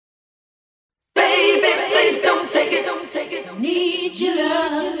please don't take it, don't take it. Need your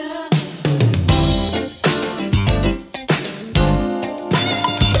love.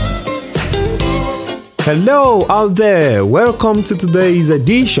 Hello out there, welcome to today's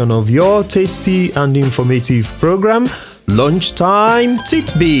edition of your tasty and informative program, Lunchtime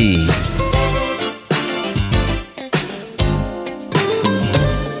Titbits.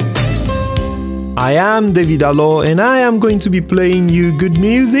 I am David Alo and I am going to be playing you good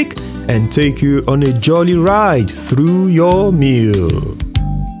music and take you on a jolly ride through your meal.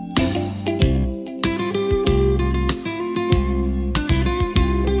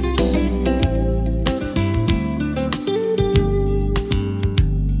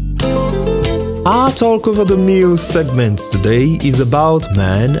 Our Talk Over the Meal segment today is about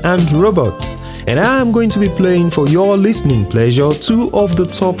man and robots, and I am going to be playing for your listening pleasure two of the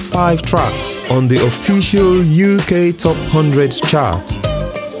top 5 tracks on the official UK Top 100 chart.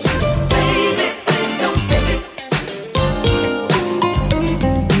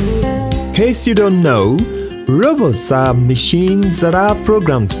 In case you don't know, robots are machines that are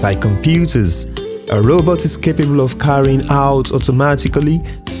programmed by computers. A robot is capable of carrying out automatically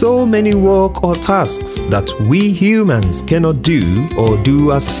so many work or tasks that we humans cannot do or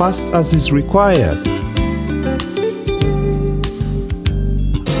do as fast as is required.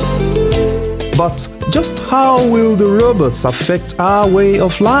 But just how will the robots affect our way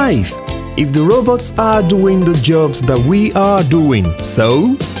of life if the robots are doing the jobs that we are doing?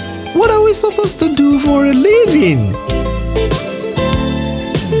 So, what are we supposed to do for a living?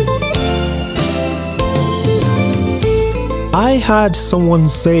 I heard someone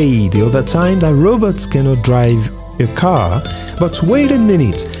say the other time that robots cannot drive a car, but wait a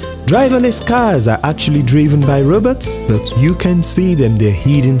minute, driverless cars are actually driven by robots, but you can see them, they're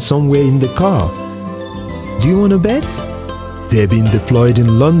hidden somewhere in the car. Do you want to bet? They're being deployed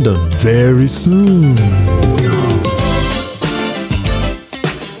in London very soon.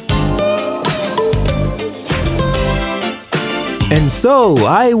 And so,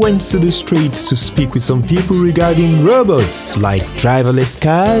 I went to the streets to speak with some people regarding robots, like driverless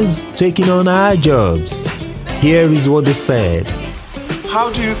cars taking on our jobs. Here is what they said.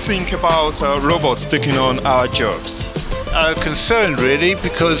 How do you think about robots taking on our jobs? Concerned really,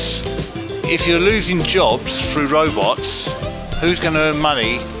 because if you're losing jobs through robots, who's going to earn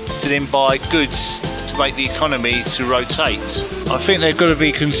money to then buy goods to make the economy to rotate? I think they've got to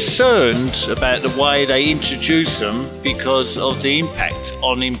be concerned about the way they introduce them because of the impact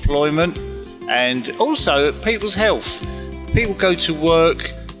on employment and also people's health. People go to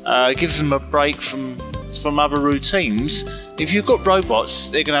work, gives them a break from other routines. If you've got robots,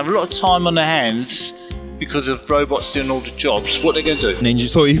 they're going to have a lot of time on their hands because of robots doing all the jobs. What they're going to do?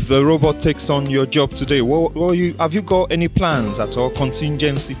 So if the robot takes on your job today, have you got any plans at all,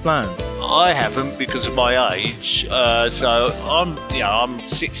 contingency plan? I haven't because of my age, so I'm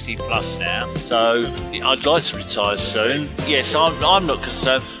 60 plus now, so I'd like to retire soon. Yes, I'm not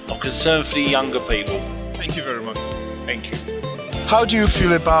concerned. I'm concerned for the younger people. Thank you very much. Thank you. How do you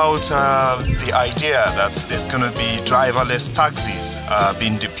feel about the idea that there's going to be driverless taxis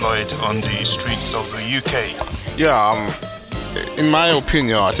being deployed on the streets of the UK? Yeah, in my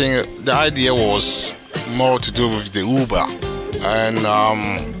opinion, I think the idea was more to do with the Uber, and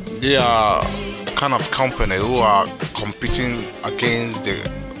they are a kind of company who are competing against the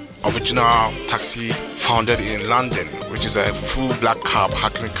original taxi founded in London, which is a full black cab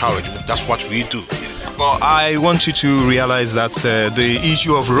hacking carriage. That's what we do. But I want you to realize that the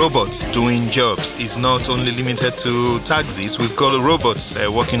issue of robots doing jobs is not only limited to taxis. We've got robots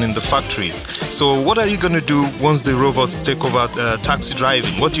working in the factories. So what are you going to do once the robots take over taxi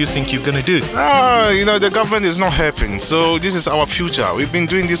driving? What do you think you're going to do? The government is not helping. So this is our future. We've been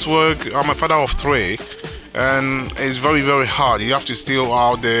doing this work. I'm a father of 3. And it's very, very hard. You have to stay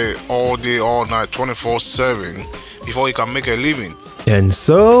out there all day, all night, 24/7 before you can make a living. And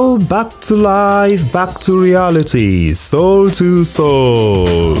so, back to life, back to reality, soul to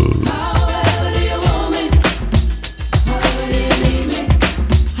soul.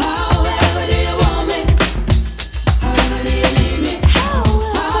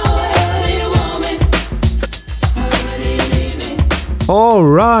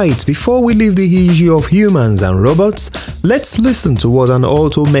 Alright, before we leave the issue of humans and robots, let's listen to what an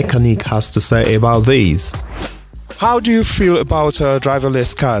auto mechanic has to say about this. How do you feel about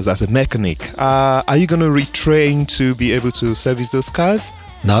driverless cars as a mechanic? Are you going to retrain to be able to service those cars?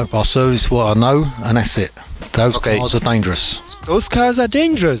 No, I'll service what I know and that's it. Those cars are dangerous. Those cars are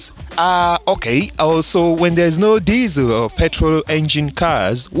dangerous. Okay. Also, when there's no diesel or petrol engine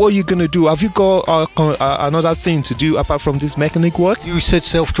cars, what are you gonna do? Have you got another thing to do apart from this mechanic work? You said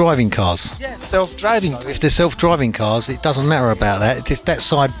self-driving cars. Yes, self-driving. If they're self-driving cars, it doesn't matter about that. It's that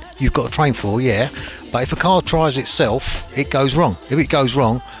side you've got to train for, yeah. But if a car drives itself, it goes wrong. If it goes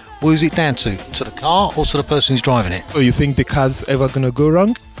wrong, who's it down to? To the car or to the person who's driving it? So you think the car's ever gonna go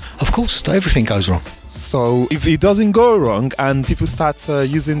wrong? Of course, everything goes wrong. So if it doesn't go wrong and people start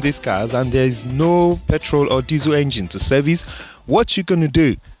using these cars and there is no petrol or diesel engine to service, what you gonna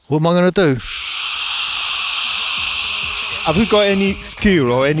do? What am I going to do? Have you got any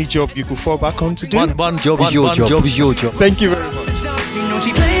skill or any job you could fall back on to do? One job is your job. Job is your job. Thank you very much. You know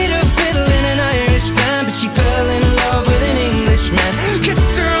she played her fiddle in an Irish band, but she fell in love with an Englishman.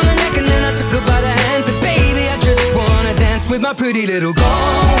 Kissed her on the neck and then I took her by the hand. Said, baby, I just wanna dance with my pretty little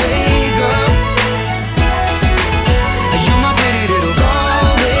Galway girl. You're my pretty little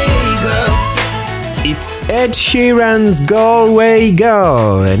Galway girl. It's Ed Sheeran's Galway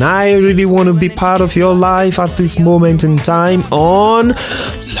Girl, and I really want to be part of your life at this moment in time on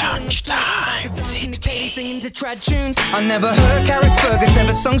Lunchtime Titbits. Tunes. I never heard Carrick Fergus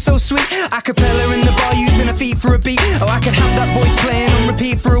ever sung so sweet. A cappella in the bar using her feet for a beat. Oh, I could have that voice playing on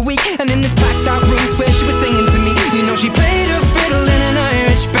repeat for a week. And in this packed out room where she was singing to me. You know she played her fiddle in an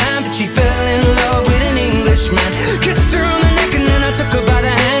Irish band, but she fell in love with an Englishman. Kissed her on the neck and then I took her by the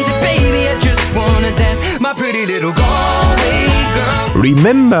hand. Said, baby, I just wanna dance, my pretty little Galway girl.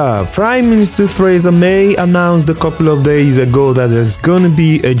 Remember, Prime Minister Theresa May announced a couple of days ago that there's going to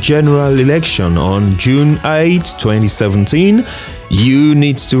be a general election on June 8, 2017. You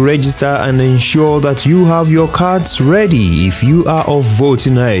need to register and ensure that you have your cards ready if you are of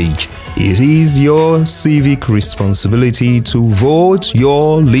voting age. It is your civic responsibility to vote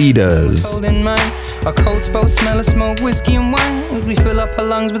your leaders. Our coats both smell of smoke, whiskey and wine as we fill up her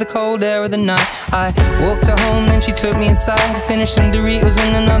lungs with the cold air of the night. I walked her home, then she took me inside to finish some Doritos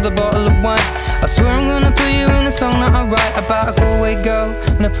and another bottle of wine. I swear I'm gonna put you in a song that I write about a Galway girl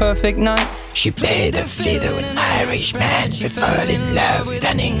and a perfect night. She played the fiddle with an Irishman. She fell in love with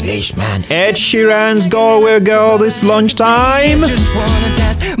an Englishman. Ed Sheeran's Galway Girl this lunchtime. Just wanna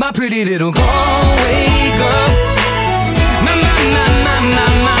dance, my pretty little Galway girl. My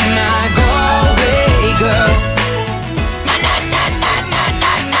Galway girl. Na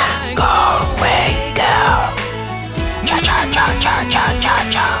Galway girl. Cha cha cha cha cha cha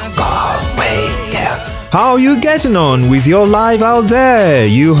cha. Galway girl. How you getting on with your life out there?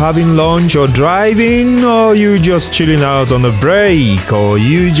 You having lunch or driving, or you just chilling out on a break, or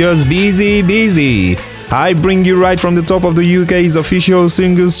you just busy? I bring you right from the top of the UK's official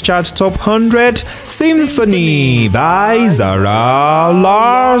singles chart top 100, Symphony by Zara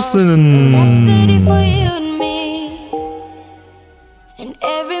Larsson. One city for you and me, and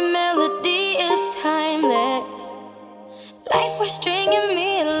every melody is timeless. Life was stringing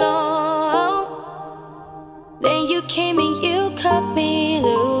me along. Then you came and you cut me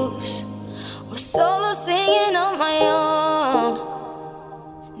loose. Was solo singing on my own.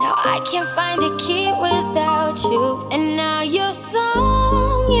 Now I can't find a key without you. And now your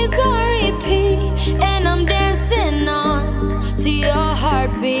song is on repeat, and I'm dancing on to your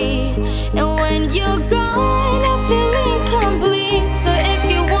heartbeat. And when you're gone, I feel incomplete. So if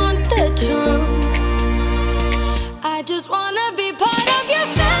you want the truth, I just wanna be part of your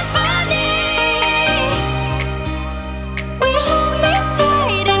symphony.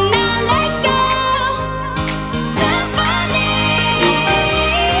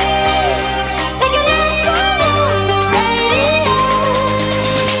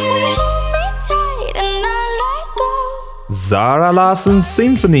 Zara Larsson's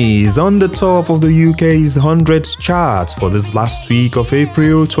Symphony is on the top of the UK's 100 chart for this last week of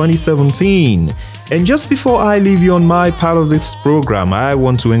April 2017. And just before I leave you on my part of this program, I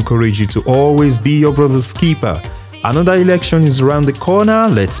want to encourage you to always be your brother's keeper. Another election is around the corner.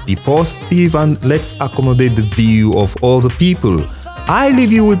 Let's be positive and let's accommodate the view of all the people. I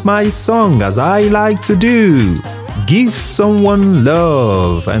leave you with my song, as I like to do. Give someone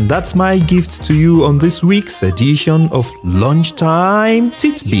love, and that's my gift to you on this week's edition of Lunchtime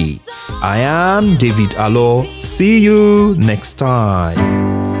Titbits. I am David Alo. See you next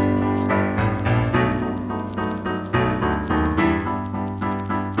time.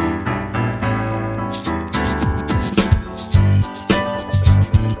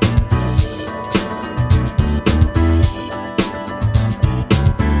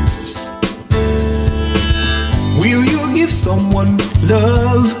 Will you give someone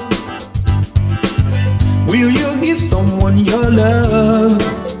love? Will you give someone your love?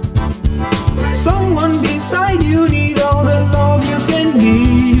 Someone beside you need all the love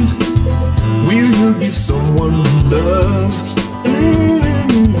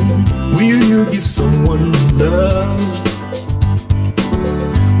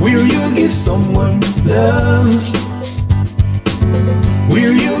give someone love?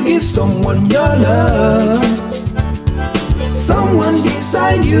 Will you give someone your love? Someone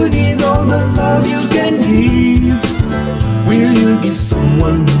beside you needs all the love you can give. Will you give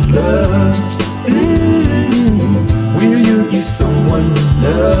someone love? Will you give someone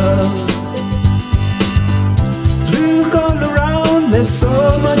love? Look all around, there's so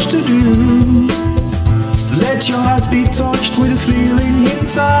much to do. Let your heart be touched with a feeling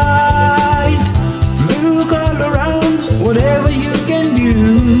inside. Look all around, whatever you can do.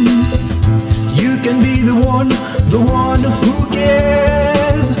 You can be the one who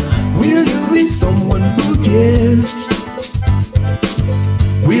cares. Will you be someone who cares?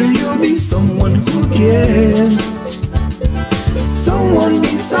 Will you be someone who cares? Someone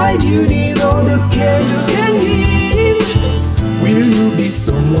beside you needs all the care you can give. Will you be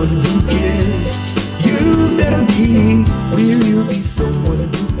someone who cares? You better be. Will you be someone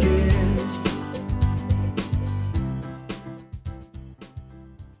who